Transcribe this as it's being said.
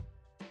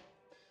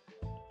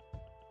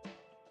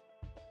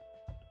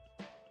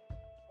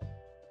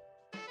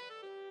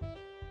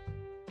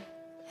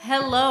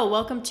Hello,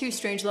 welcome to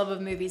Strange Love of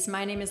Movies.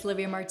 My name is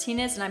Livia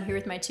Martinez, and I'm here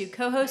with my two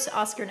co-hosts,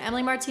 Oscar and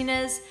Emily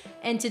Martinez.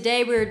 And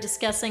today we're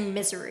discussing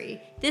Misery.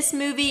 This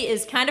movie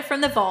is kind of from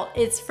the vault.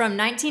 It's from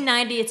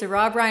 1990. It's a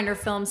Rob Reiner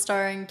film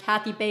starring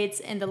Kathy Bates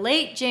and the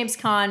late James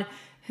Caan,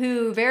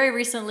 who very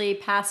recently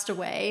passed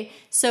away.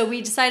 So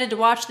we decided to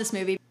watch this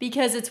movie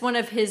because it's one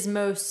of his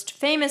most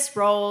famous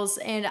roles,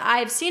 and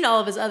I've seen all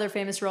of his other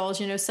famous roles,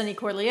 you know, Sonny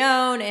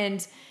Corleone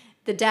and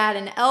the dad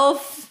in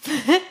Elf.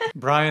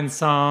 Brian's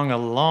Song a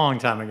long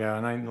time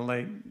ago, and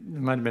it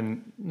might have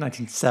been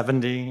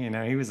 1970. You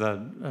know, he was a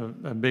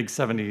big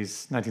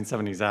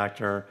 1970s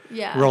actor.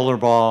 Yeah.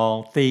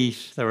 Rollerball,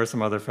 Thief. There were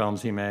some other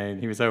films he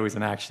made. He was always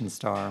an action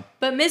star.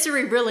 But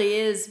Misery really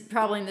is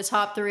probably in the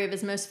top three of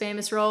his most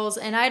famous roles,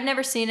 and I'd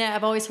never seen it.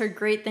 I've always heard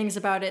great things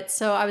about it,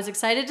 so I was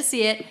excited to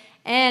see it,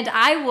 and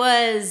I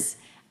was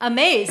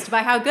amazed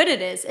by how good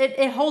it is.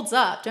 It holds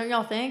up, don't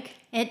y'all think?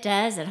 It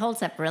does. It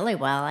holds up really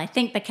well. I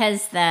think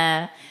because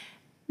the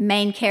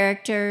main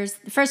characters,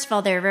 first of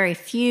all, there are very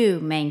few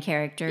main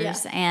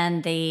characters,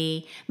 and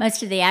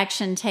most of the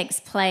action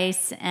takes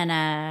place in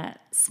a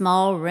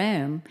small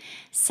room.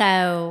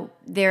 So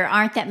there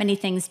aren't that many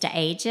things to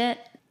age it.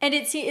 And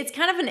it's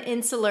kind of an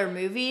insular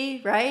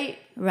movie, right?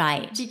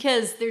 Right.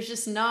 Because there's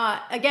just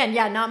not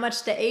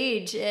much to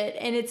age it.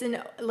 And it's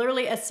in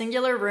literally a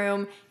singular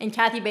room. And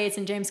Kathy Bates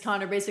and James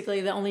Caan are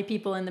basically the only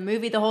people in the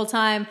movie the whole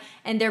time.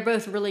 And they're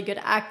both really good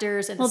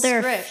actors. And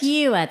there are a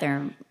few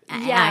other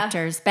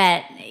actors,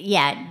 but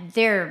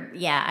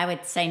I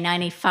would say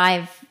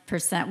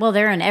 95%. Well,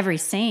 they're in every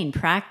scene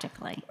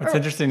practically. What's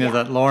interesting is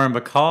that Lauren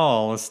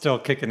Bacall was still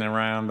kicking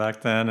around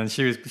back then, and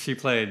she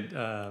played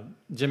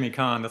Jimmy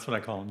Caan. That's what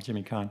I call him,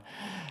 Jimmy Caan.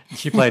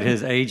 She played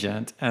his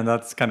agent, and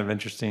that's kind of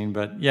interesting.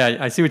 But yeah,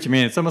 I see what you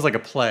mean. It's almost like a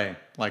play,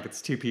 like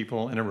it's two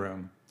people in a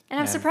room. And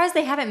I'm surprised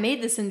they haven't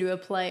made this into a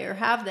play, or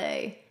have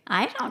they?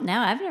 I don't know.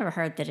 I've never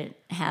heard that it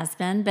has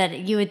been, but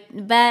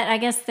I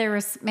guess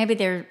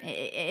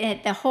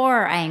the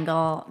horror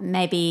angle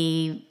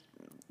maybe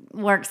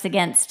works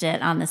against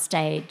it on the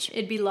stage.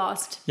 It'd be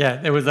lost.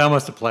 Yeah, it was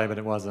almost a play, but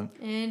it wasn't.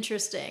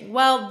 Interesting.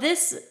 Well,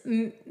 this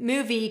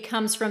movie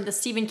comes from the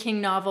Stephen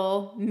King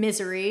novel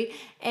Misery,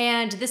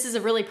 and this is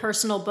a really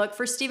personal book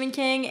for Stephen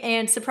King,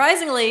 and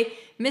surprisingly,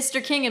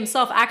 Mr. King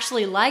himself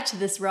actually liked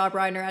this Rob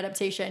Reiner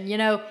adaptation. You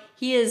know,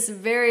 he is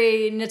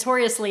very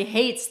notoriously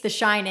hates The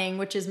Shining,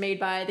 which is made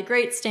by the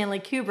great Stanley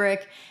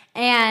Kubrick,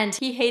 and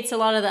he hates a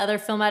lot of the other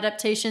film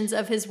adaptations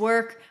of his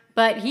work,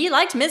 but he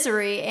liked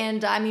Misery,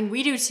 and I mean,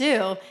 we do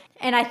too.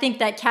 And I think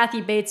that Kathy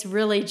Bates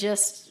really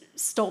just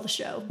stole the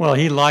show. Well,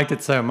 he liked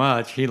it so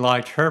much. He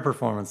liked her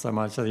performance so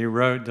much that he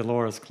wrote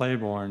Dolores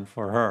Claiborne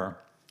for her.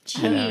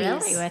 Jeez.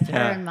 Really, with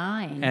her in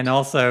mind. And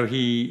also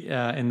he,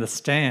 in The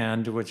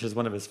Stand, which is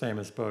one of his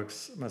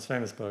most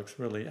famous books,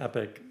 really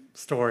epic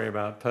story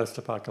about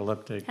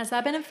post-apocalyptic. Has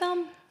that been a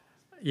film?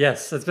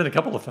 Yes, it's been a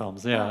couple of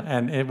films, yeah. Oh.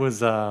 And it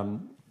was a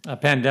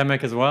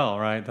pandemic as well,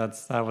 right?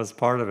 That was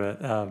part of it.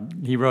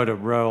 He wrote a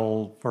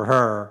role for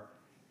her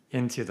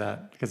into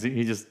that because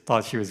he just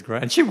thought she was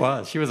great. And she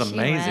was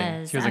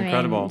amazing. She was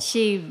incredible.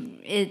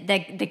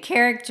 The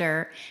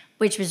character,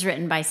 which was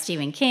written by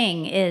Stephen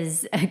King,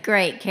 is a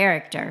great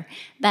character,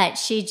 but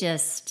she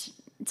just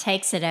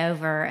takes it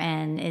over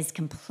and is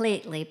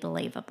completely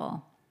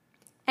believable.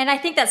 And I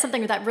think that's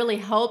something that really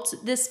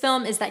helped this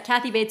film is that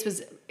Kathy Bates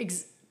was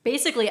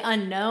basically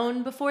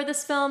unknown before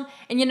this film.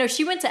 And, you know,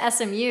 she went to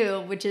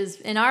SMU, which is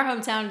in our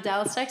hometown of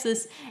Dallas,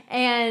 Texas.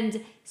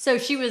 And so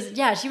she was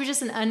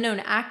just an unknown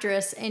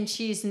actress, and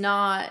she's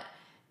not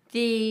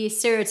the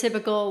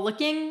stereotypical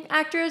looking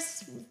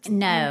actress.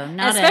 No,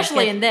 not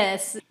especially in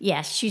this.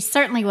 Yes, she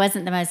certainly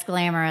wasn't the most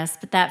glamorous,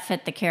 but that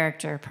fit the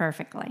character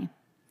perfectly.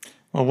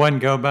 Well, one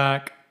go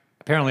back,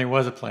 apparently it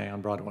was a play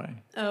on Broadway.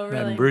 Oh,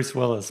 really? And Bruce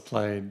Willis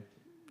played,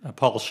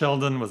 Paul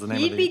Sheldon was the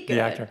name of the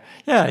actor.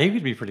 Yeah, he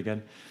could be pretty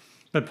good.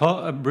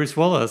 But Bruce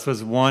Willis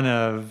was one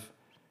of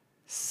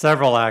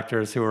several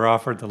actors who were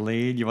offered the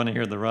lead. You want to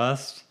hear the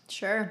rest?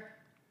 Sure.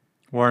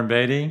 Warren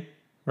Beatty,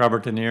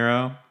 Robert De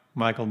Niro,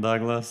 Michael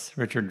Douglas,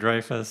 Richard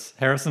Dreyfuss,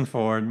 Harrison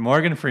Ford,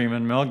 Morgan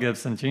Freeman, Mel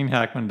Gibson, Gene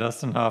Hackman,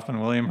 Dustin Hoffman,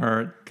 William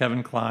Hurt,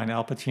 Kevin Kline,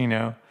 Al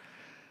Pacino,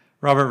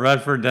 Robert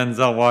Redford,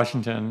 Denzel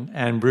Washington,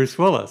 and Bruce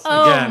Willis.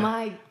 Oh, again,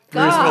 my God.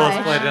 Bruce Willis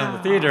played it in the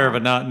theater,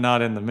 but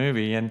not in the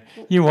movie. And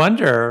you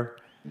wonder...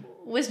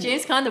 Was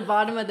James Caan the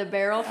bottom of the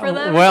barrel for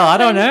them? Well, I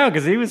don't know,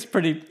 because he's a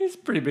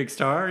pretty big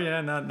star. Yeah,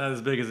 not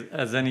as big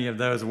as any of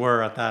those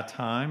were at that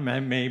time,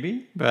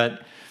 maybe.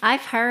 But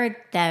I've heard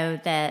though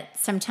that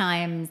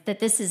sometimes that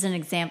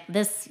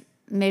this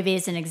movie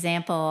is an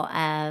example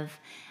of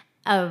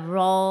a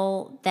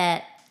role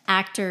that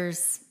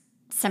actors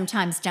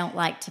sometimes don't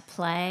like to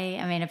play.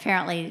 I mean,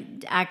 apparently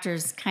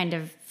actors kind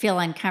of feel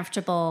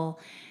uncomfortable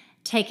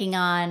taking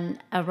on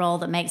a role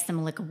that makes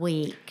them look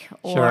weak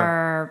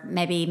or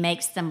maybe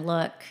makes them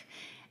look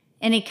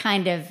any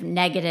kind of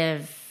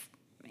negative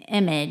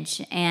image.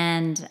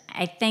 And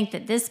I think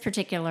that this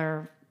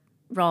particular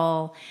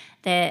role,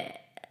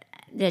 that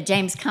the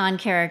James Caan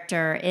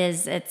character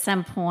is at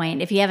some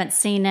point. If you haven't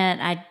seen it,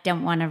 I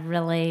don't want to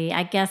really.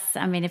 I guess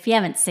I mean, if you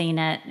haven't seen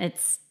it,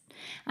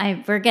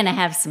 we're going to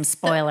have some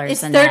spoilers.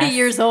 It's 30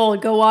 years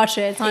old. Go watch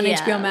it. It's on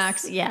HBO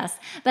Max. Yes,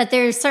 but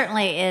there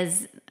certainly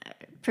is,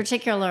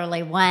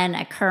 particularly one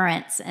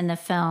occurrence in the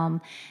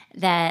film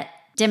that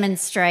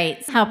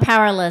demonstrates how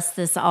powerless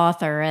this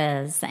author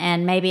is,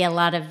 and maybe a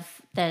lot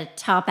of the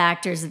top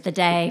actors of the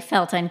day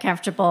felt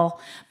uncomfortable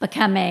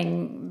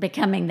becoming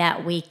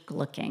that weak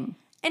looking.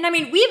 And I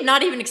mean, we have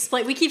not even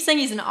explained. We keep saying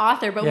he's an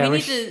author, but we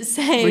need to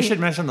say we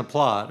should mention the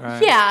plot,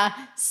 right? Yeah.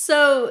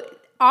 So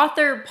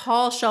author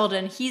Paul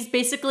Sheldon, he's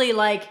basically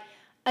like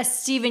a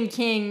Stephen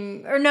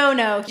King, or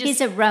no,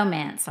 he's a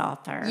romance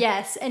author.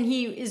 Yes, and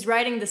he is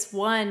writing this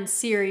one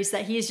series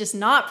that he's just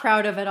not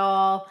proud of at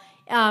all,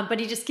 but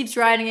he just keeps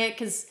writing it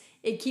because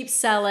it keeps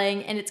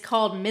selling, and it's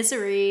called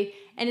Misery,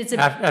 and it's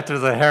after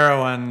the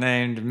heroine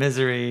named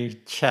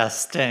Misery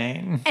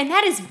Chastain. And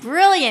that is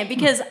brilliant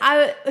because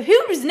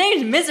who's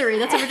named Misery?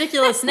 That's a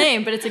ridiculous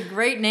name, but it's a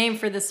great name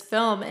for this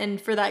film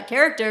and for that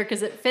character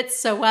because it fits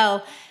so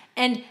well.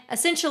 And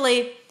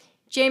essentially,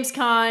 James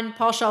Caan,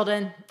 Paul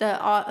Sheldon,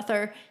 the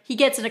author, he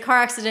gets in a car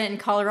accident in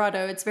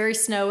Colorado. It's very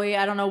snowy.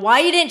 I don't know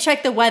why he didn't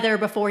check the weather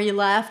before he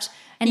left.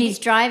 And he's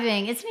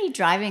driving, isn't he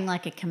driving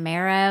like a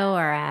Camaro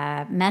or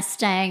a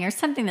Mustang or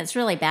something that's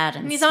really bad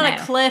in He's snow. on a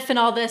cliff and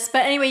all this.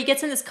 But anyway, he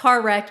gets in this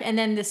car wreck, and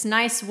then this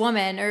nice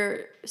woman,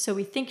 or so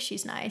we think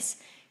she's nice,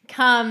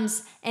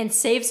 comes and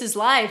saves his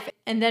life.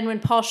 And then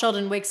when Paul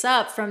Sheldon wakes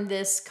up from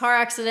this car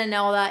accident and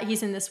all that,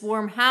 he's in this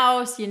warm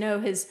house,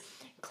 his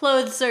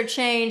clothes are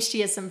changed, he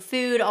has some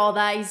food, all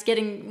that. He's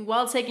getting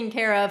well taken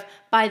care of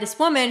by this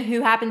woman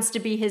who happens to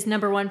be his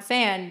number one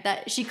fan,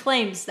 that she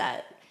claims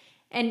that.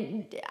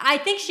 And I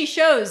think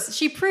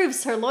she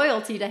proves her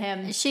loyalty to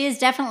him. She is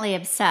definitely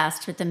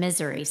obsessed with the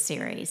Misery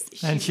series.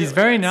 And she's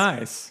very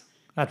nice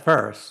at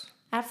first.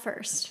 At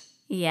first.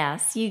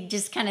 Yes, you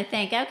just kind of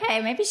think,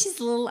 okay, maybe she's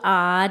a little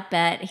odd,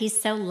 but he's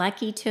so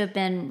lucky to have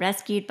been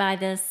rescued by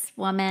this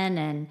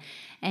woman,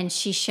 and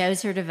she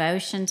shows her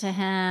devotion to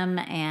him,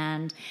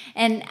 and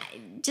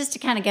just to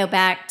kind of go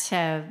back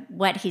to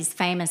what he's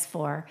famous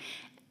for,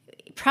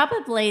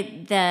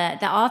 probably the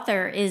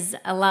author is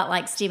a lot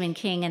like Stephen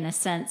King in the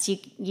sense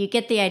you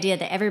get the idea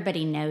that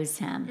everybody knows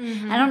him.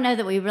 Mm-hmm. I don't know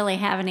that we really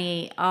have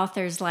any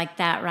authors like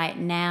that right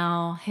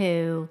now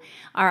who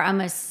are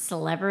almost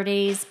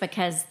celebrities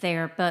because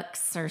their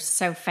books are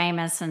so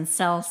famous and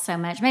sell so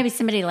much. Maybe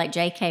somebody like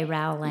J.K.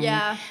 Rowling,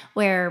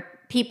 where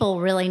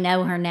people really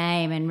know her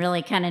name and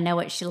really kind of know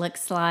what she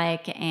looks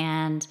like.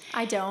 And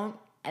I don't.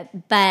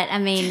 But I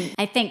mean,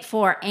 I think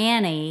for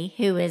Annie,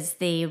 who is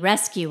the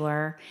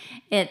rescuer,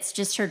 it's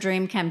just her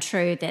dream come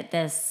true that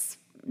this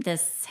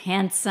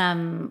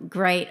handsome,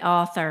 great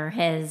author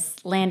has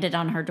landed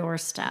on her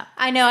doorstep.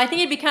 I know. I think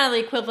it'd be kind of the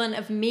equivalent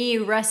of me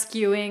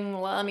rescuing,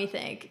 let me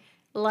think,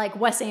 like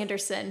Wes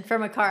Anderson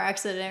from a car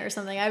accident or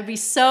something. I would be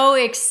so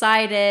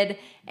excited,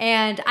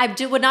 and I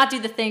would not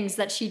do the things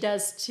that she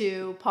does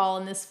to Paul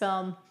in this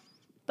film,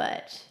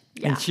 but...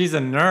 yeah. And she's a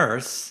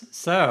nurse,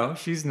 so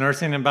she's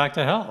nursing him back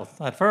to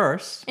health at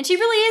first. And she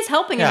really is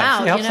helping him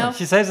out, she helps him.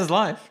 She saves his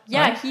life.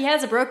 Yeah, right? He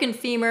has a broken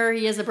femur,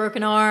 he has a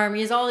broken arm,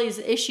 he has all these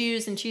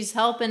issues, and she's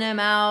helping him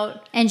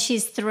out. And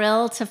she's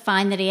thrilled to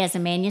find that he has a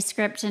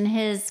manuscript in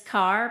his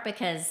car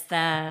because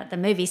the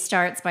movie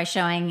starts by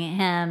showing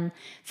him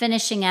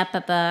finishing up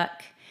a book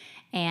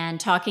and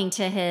talking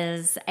to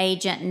his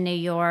agent in New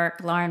York,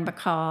 Lauren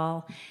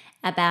Bacall,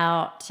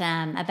 about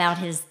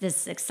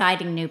this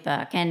exciting new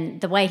book.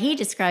 And the way he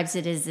describes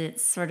it is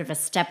it's sort of a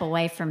step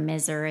away from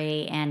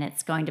Misery, and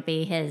it's going to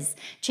be his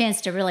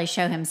chance to really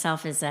show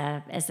himself as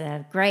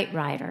a great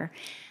writer.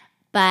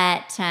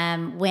 But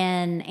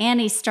when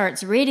Annie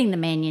starts reading the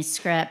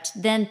manuscript,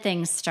 then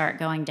things start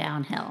going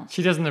downhill.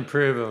 She doesn't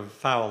approve of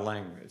foul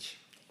language.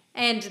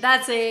 And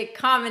that's a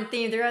common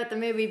theme throughout the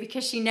movie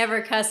because she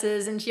never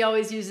cusses, and she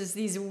always uses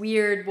these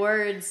weird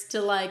words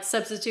to like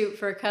substitute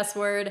for a cuss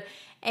word.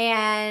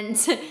 And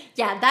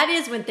yeah, that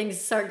is when things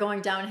start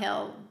going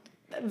downhill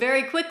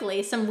very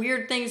quickly. Some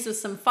weird things with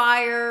some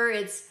fire.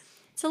 It's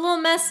a little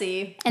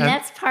messy. And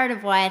that's part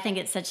of why I think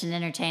it's such an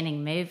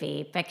entertaining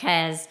movie,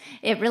 because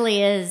it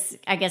really is,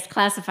 I guess,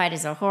 classified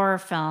as a horror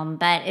film,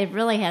 but it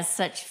really has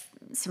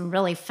some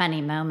really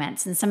funny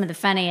moments. And some of the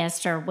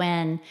funniest are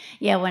when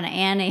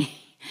Annie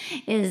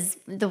is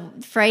the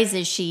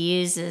phrases she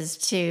uses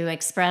to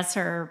express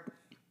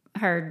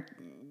her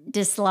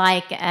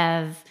dislike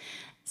of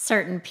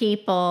certain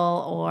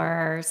people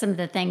or some of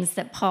the things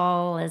that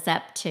Paul is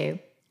up to.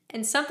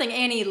 And something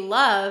Annie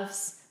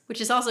loves,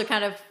 which is also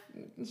kind of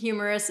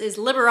humorous, is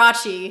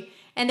Liberace.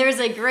 And there's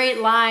a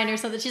great line or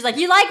something. She's like,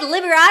 "You like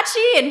Liberace?"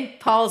 And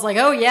Paul's like,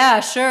 "Oh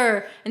yeah,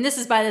 sure." And this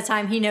is by the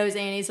time he knows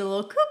Annie's a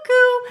little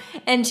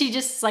cuckoo. And she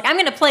just is like, "I'm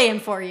going to play him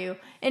for you."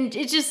 And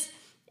it's just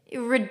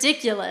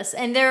ridiculous.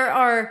 And there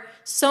are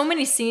so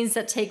many scenes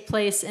that take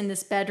place in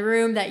this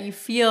bedroom that you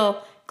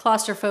feel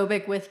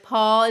claustrophobic with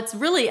Paul. It's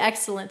really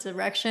excellent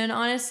direction,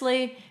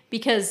 honestly,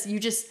 because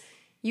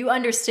you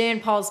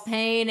understand Paul's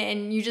pain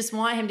and you just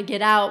want him to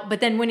get out. But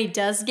then when he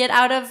does get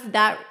out of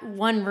that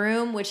one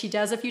room, which he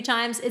does a few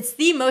times, it's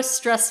the most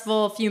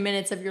stressful few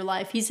minutes of your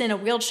life. He's in a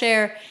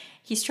wheelchair.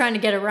 He's trying to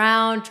get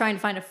around, trying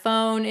to find a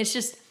phone.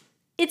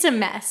 It's a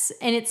mess.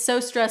 And it's so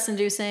stress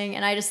inducing.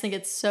 And I just think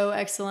it's so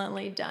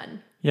excellently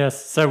done.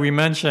 Yes. So we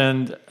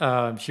mentioned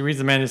she reads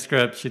the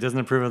manuscript. She doesn't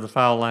approve of the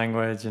foul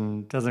language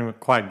and doesn't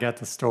quite get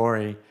the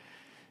story.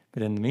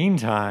 But in the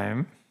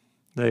meantime,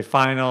 the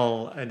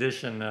final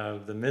edition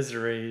of the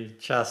Misery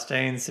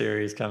Chastain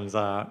series comes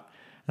out.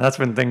 And that's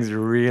when things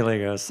really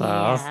go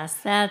south. Yes,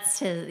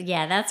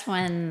 that's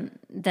when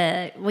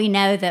we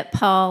know that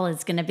Paul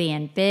is going to be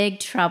in big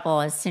trouble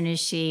as soon as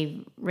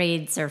she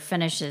reads or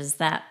finishes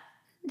that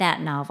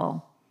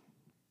novel.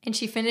 And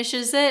she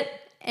finishes it,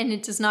 and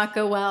it does not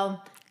go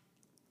well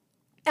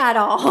at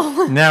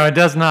all. No, it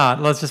does not.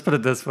 Let's just put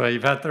it this way.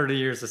 You've had 30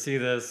 years to see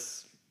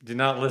this. Do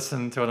not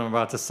listen to what I'm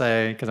about to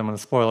say because I'm going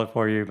to spoil it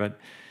for you, but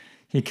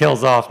he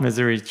kills off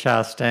Misery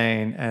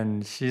Chastain,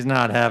 and she's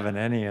not having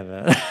any of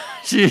it.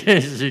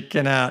 She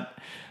cannot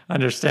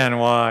understand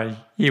why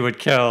he would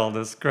kill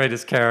this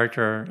greatest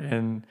character,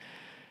 and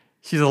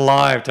she's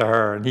alive to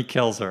her, and he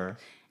kills her.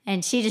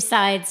 And she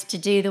decides to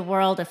do the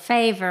world a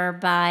favor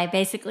by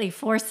basically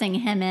forcing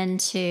him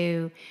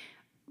into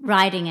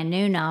writing a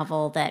new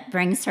novel that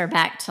brings her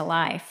back to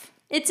life.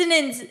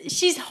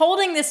 She's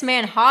holding this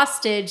man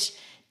hostage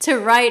to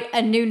write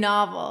a new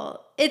novel.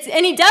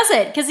 And he does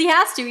it because he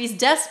has to. He's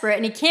desperate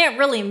and he can't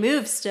really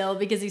move still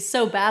because he's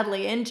so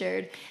badly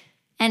injured.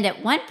 And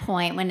at one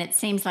point, when it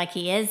seems like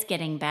he is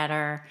getting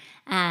better,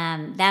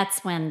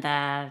 that's when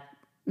the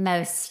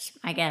most,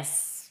 I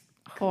guess,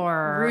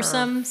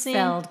 gruesome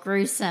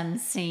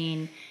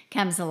scene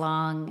comes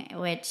along,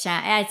 which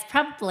it's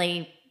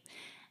probably,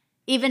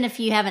 even if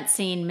you haven't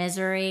seen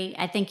Misery,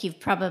 I think you've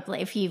probably,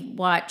 if you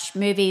watch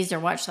movies or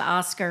watch the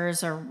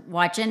Oscars or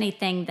watch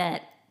anything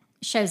that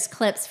shows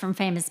clips from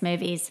famous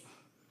movies,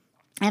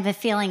 I have a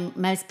feeling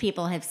most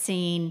people have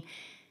seen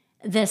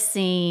this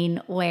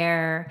scene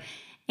where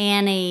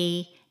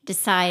Annie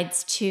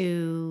decides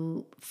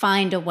to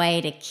find a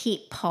way to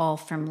keep Paul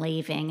from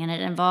leaving. And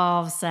it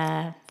involves,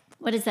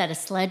 what is that, a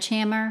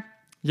sledgehammer?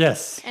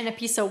 Yes. And a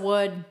piece of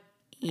wood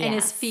and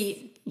his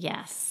feet.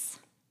 Yes.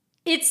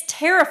 It's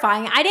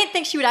terrifying. I didn't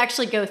think she would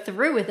actually go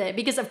through with it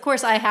because, of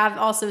course, I have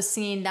also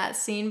seen that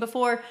scene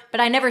before,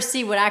 but I never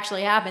see what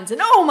actually happens.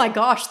 And oh my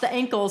gosh, the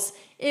ankles.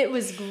 It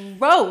was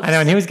gross. I know,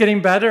 and he was getting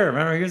better.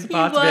 Remember, he was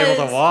about to be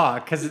able to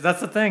walk. Because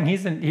that's the thing.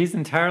 He's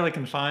entirely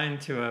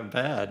confined to a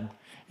bed.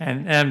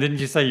 And didn't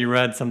you say you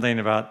read something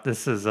about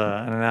this as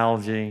an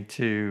analogy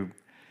to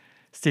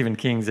Stephen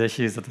King's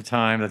issues at the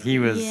time, that he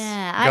was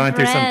going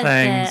through some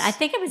things? I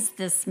think it was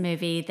this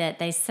movie that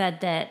they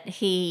said that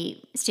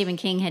Stephen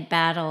King had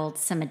battled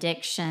some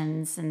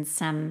addictions and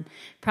some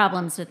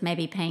problems with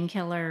maybe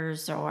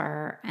painkillers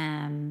or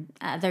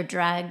other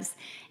drugs.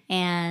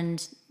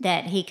 And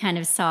that he kind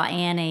of saw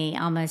Annie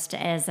almost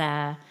as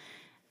a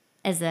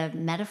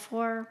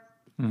metaphor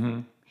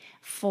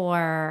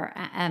for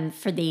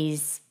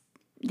these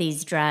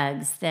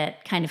drugs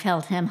that kind of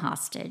held him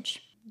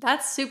hostage.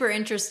 That's super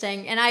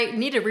interesting. And I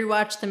need to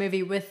rewatch the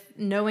movie with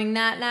knowing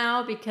that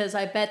now because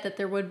I bet that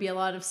there would be a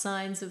lot of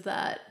signs of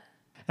that.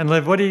 And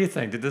Liv, what do you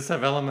think? Did this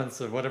have elements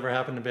of Whatever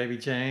Happened to Baby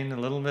Jane a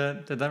little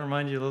bit? Did that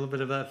remind you a little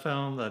bit of that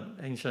film, that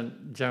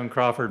ancient Joan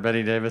Crawford,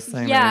 Bette Davis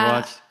thing that we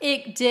watched? Yeah,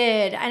 it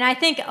did. And I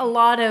think a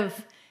lot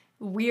of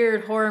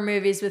weird horror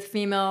movies with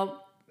female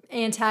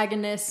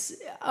antagonists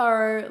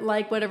are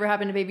like Whatever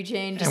Happened to Baby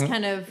Jane, just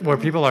kind of... Where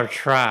people are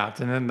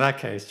trapped. And in that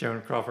case, Joan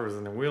Crawford was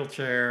in a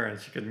wheelchair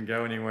and she couldn't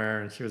go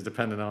anywhere and she was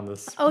dependent on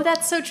this. Oh,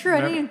 that's so true.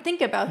 I didn't even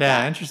think about that.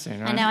 Yeah, interesting,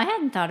 right? I know, I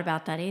hadn't thought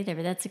about that either,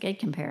 but that's a good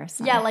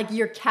comparison. Yeah, like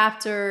your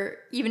captor,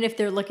 even if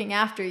they're looking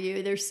after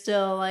you, they're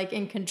still like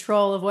in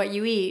control of what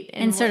you eat.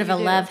 And sort of a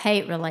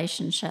love-hate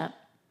relationship.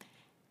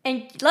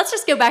 And let's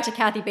just go back to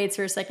Kathy Bates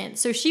for a second.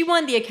 So she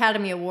won the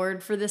Academy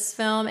Award for this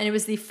film, and it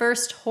was the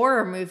first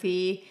horror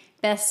movie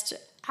Best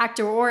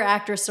Actor or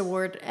Actress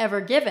Award ever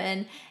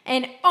given.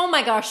 And oh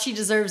my gosh, she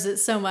deserves it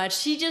so much.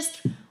 She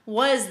just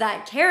was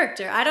that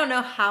character. I don't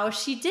know how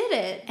she did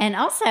it. And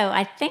also,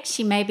 I think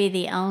she may be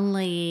the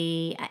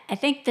only... I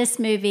think this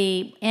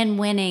movie, in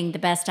winning the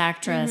Best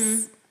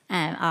Actress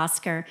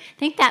Oscar, I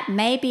think that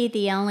may be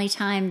the only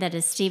time that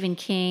a Stephen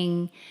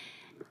King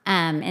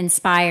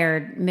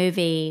inspired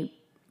movie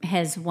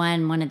has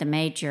won one of the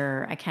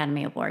major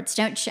Academy Awards.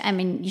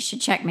 You should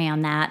check me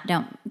on that.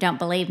 Don't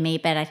believe me,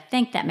 but I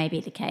think that may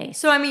be the case.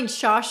 So, I mean,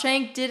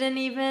 Shawshank didn't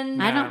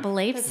even... I don't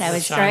believe so,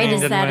 as Shining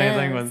great as that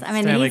anything is. with I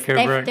mean, Stanley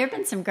Kubrick. there have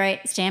been some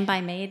great... Stand By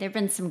Me. There have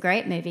been some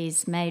great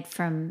movies made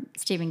from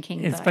Stephen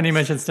King It's books. funny you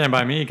mentioned Stand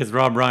By Me because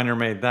Rob Reiner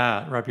made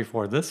that right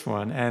before this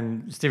one,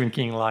 and Stephen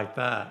King liked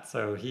that.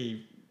 So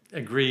he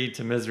agreed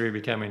to Misery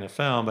becoming a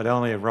film, but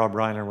only if Rob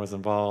Reiner was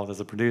involved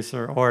as a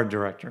producer or a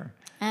director.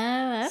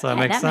 Oh, okay. So it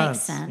makes that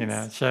sense. makes sense. You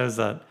know, it shows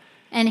that.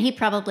 And he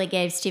probably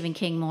gave Stephen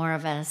King more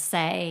of a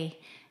say,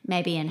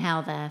 maybe in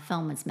how the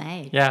film was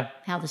made. Yeah.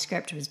 How the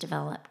script was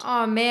developed.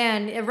 Oh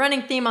man, a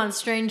running theme on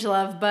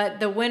Strangelove,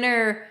 but the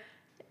winner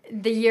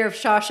the year of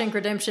Shawshank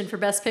Redemption for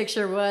Best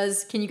Picture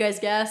was, can you guys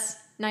guess?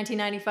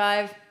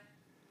 1995.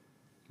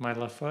 My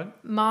Left Foot.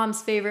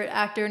 Mom's favorite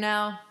actor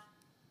now.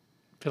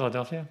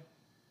 Philadelphia.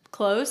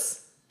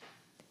 Close.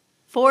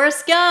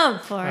 Forrest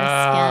Gump. Forrest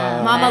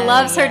Gump. Mama Oh,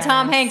 loves her yes.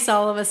 Tom Hanks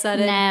all of a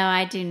sudden. No,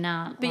 I do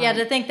not. But yeah,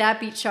 to think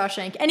that beat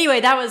Shawshank. Anyway,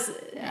 that was.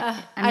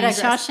 I mean,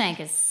 digress. Shawshank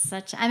is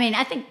such. I mean,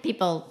 I think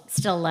people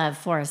still love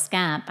Forrest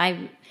Gump.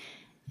 I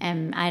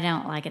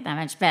don't like it that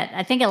much, but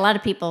I think a lot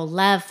of people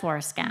love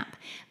Forrest Gump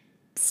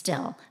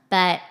still.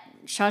 But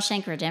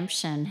Shawshank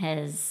Redemption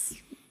has.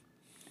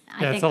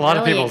 I It's a lot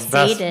of really people's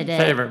best exceeded it.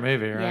 favorite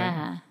movie, right?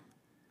 Yeah.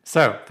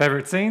 So,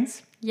 favorite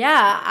scenes?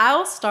 Yeah,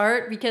 I'll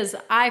start because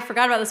I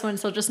forgot about this one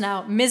until just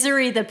now.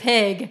 Misery the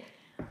pig.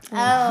 Oh,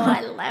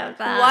 I love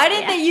that. Why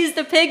didn't they use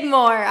the pig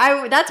more?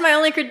 That's my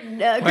only Wait,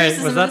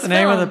 criticism was of that this the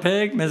name of film. the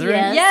pig? Misery?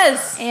 Yes.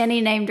 Yes.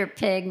 Annie named her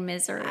pig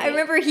Misery. I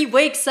remember he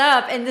wakes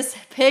up and this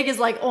pig is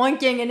like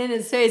oinking and in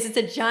his face. It's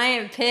a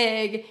giant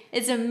pig.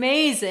 It's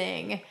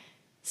amazing.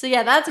 So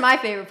yeah, that's my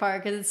favorite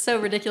part because it's so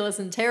ridiculous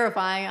and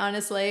terrifying,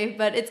 honestly.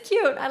 But it's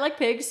cute. I like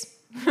pigs.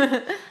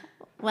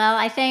 Well,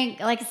 I think,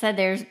 like I said,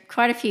 there's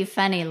quite a few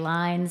funny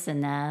lines in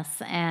this,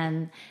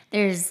 and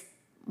there's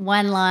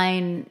one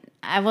line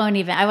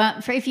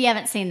if you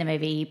haven't seen the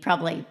movie,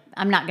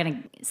 I'm not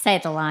going to say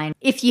the line.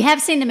 If you have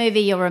seen the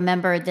movie, you'll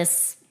remember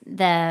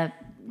the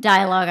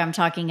dialogue I'm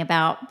talking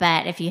about,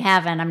 but if you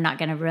haven't, I'm not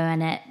going to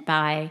ruin it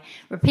by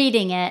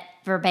repeating it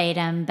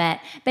verbatim. But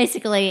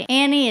basically,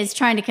 Annie is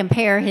trying to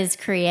compare his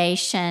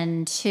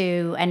creation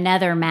to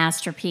another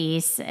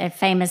masterpiece, a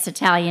famous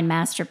Italian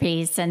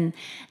masterpiece, and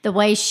the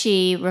way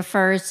she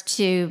refers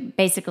to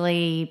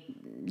basically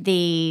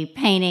the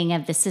painting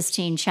of the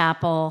Sistine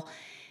Chapel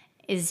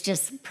is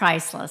just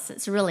priceless.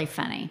 It's really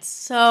funny.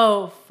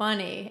 So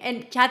funny.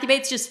 And Kathy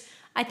Bates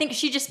I think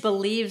she just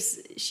believes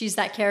she's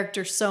that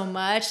character so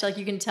much. Like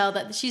you can tell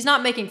that she's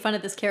not making fun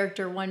of this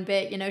character one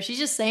bit. She's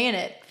just saying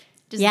it,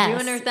 just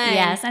doing her thing.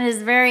 Yes, and it's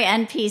very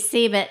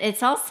un-PC, but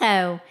it's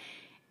also,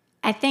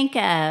 I think,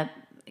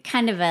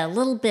 kind of a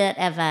little bit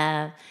of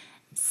a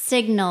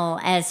signal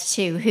as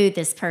to who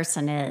this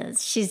person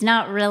is. She's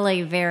not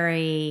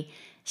a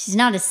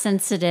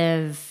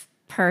sensitive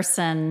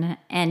person,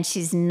 and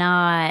she's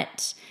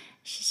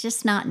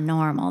just not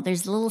normal.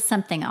 There's a little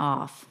something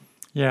off.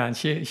 Yeah, and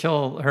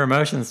her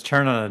emotions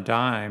turn on a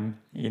dime,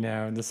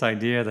 this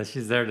idea that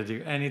she's there to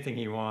do anything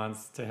he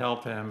wants to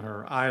help him,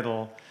 her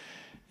idol.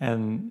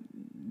 And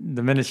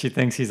the minute she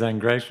thinks he's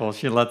ungrateful,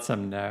 she lets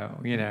him know,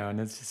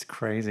 and it's just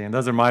crazy. And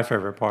those are my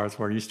favorite parts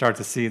where you start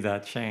to see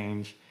that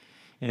change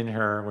in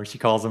her, where she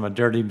calls him a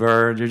dirty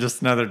bird. You're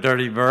just another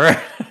dirty bird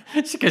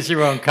because she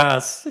won't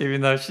cuss,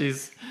 even though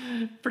she's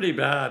pretty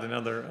bad in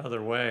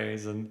other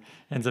ways and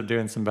ends up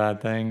doing some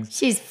bad things.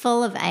 She's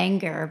full of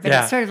anger, but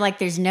it's sort of like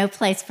there's no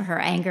place for her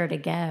anger to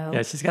go.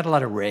 Yeah, she's got a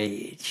lot of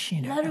rage.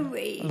 A lot of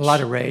rage. A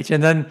lot of rage.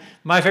 And then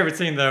my favorite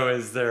scene, though,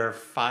 is their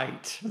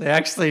fight. They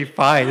actually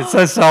fight. It's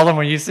so seldom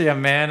when you see a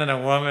man and a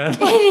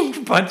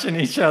woman punching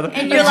each other.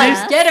 And you're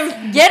like, get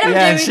him, yeah,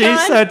 and Jamie,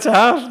 she's so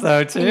tough,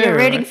 though, too. And you're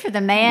rooting for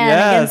the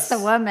man against the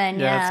woman.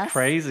 Yeah, yes. it's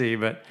crazy.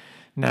 But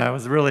no, it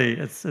was really,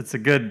 it's a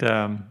good,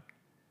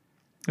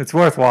 it's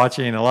worth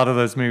watching. A lot of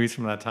those movies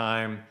from that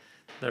time,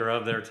 they're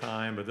of their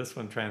time, but this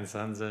one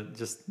transcends it.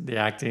 Just the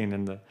acting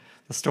and the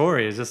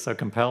story is just so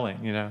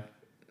compelling,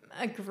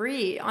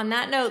 Agree. On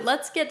that note,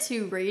 let's get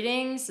to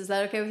ratings. Is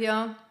that okay with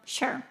y'all?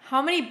 Sure.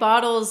 How many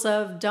bottles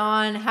of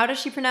Dawn, how does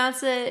she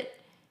pronounce it?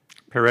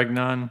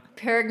 Perignon.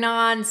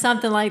 Perignon,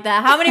 something like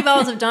that. How many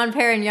bottles of Dom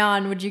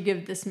Perignon would you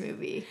give this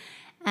movie?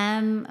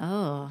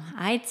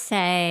 I'd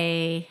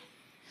say,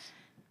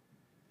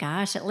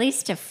 gosh, at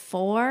least a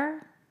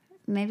 4,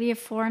 maybe a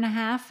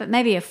 4.5, but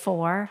maybe a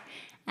 4.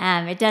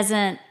 It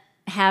doesn't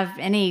have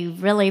any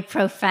really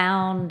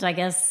profound, I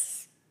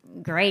guess,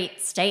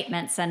 great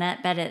statements in it,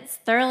 but it's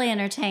thoroughly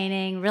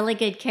entertaining, really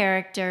good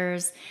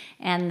characters,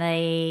 and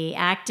the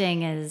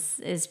acting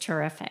is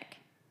terrific.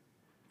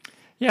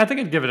 Yeah, I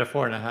think I'd give it a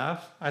 4.5.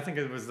 I think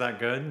it was that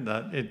good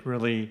that it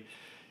really,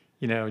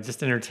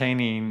 just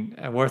entertaining,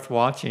 worth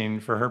watching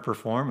for her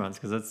performance,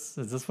 because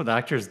that's what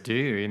actors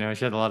do.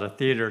 She had a lot of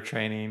theater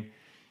training,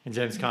 and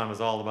James Caan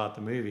was all about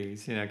the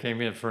movies.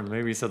 Came in for the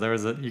movies, so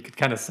you could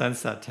kind of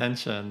sense that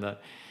tension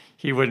that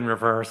he wouldn't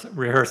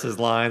rehearse his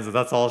lines.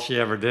 That's all she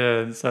ever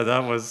did. So that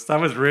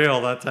was real,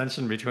 that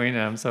tension between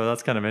them. So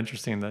that's kind of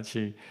interesting that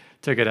she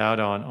took it out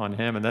on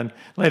him. And then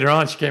later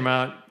on,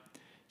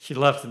 she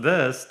left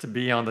this to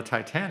be on the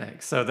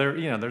Titanic. So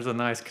there's a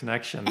nice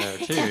connection there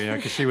too,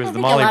 because she was the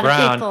Molly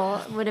Brown. A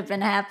lot of people would have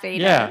been happy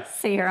to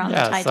see her on the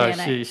Titanic.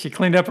 So she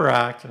cleaned up her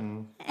act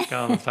and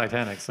got on the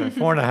Titanic. So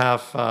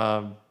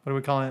 4.5. What do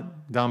we call it?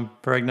 Dom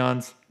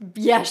Perignons?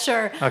 Yeah,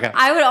 sure. Okay.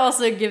 I would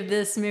also give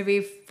this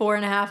movie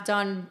 4.5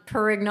 Dom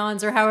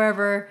Perignons, or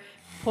however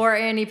poor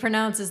Annie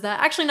pronounces that.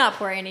 Actually, not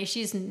poor Annie.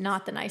 She's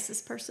not the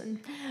nicest person.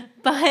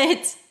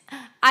 But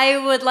I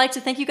would like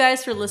to thank you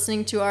guys for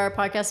listening to our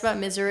podcast about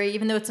Misery.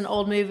 Even though it's an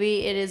old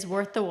movie, it is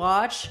worth the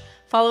watch.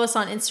 Follow us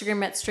on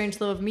Instagram at Strange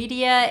Love of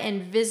Media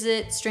and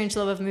visit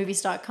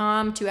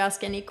strangeloveofmovies.com to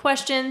ask any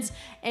questions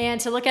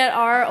and to look at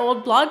our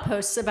old blog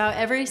posts about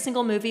every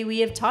single movie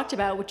we have talked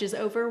about, which is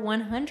over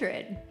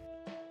 100.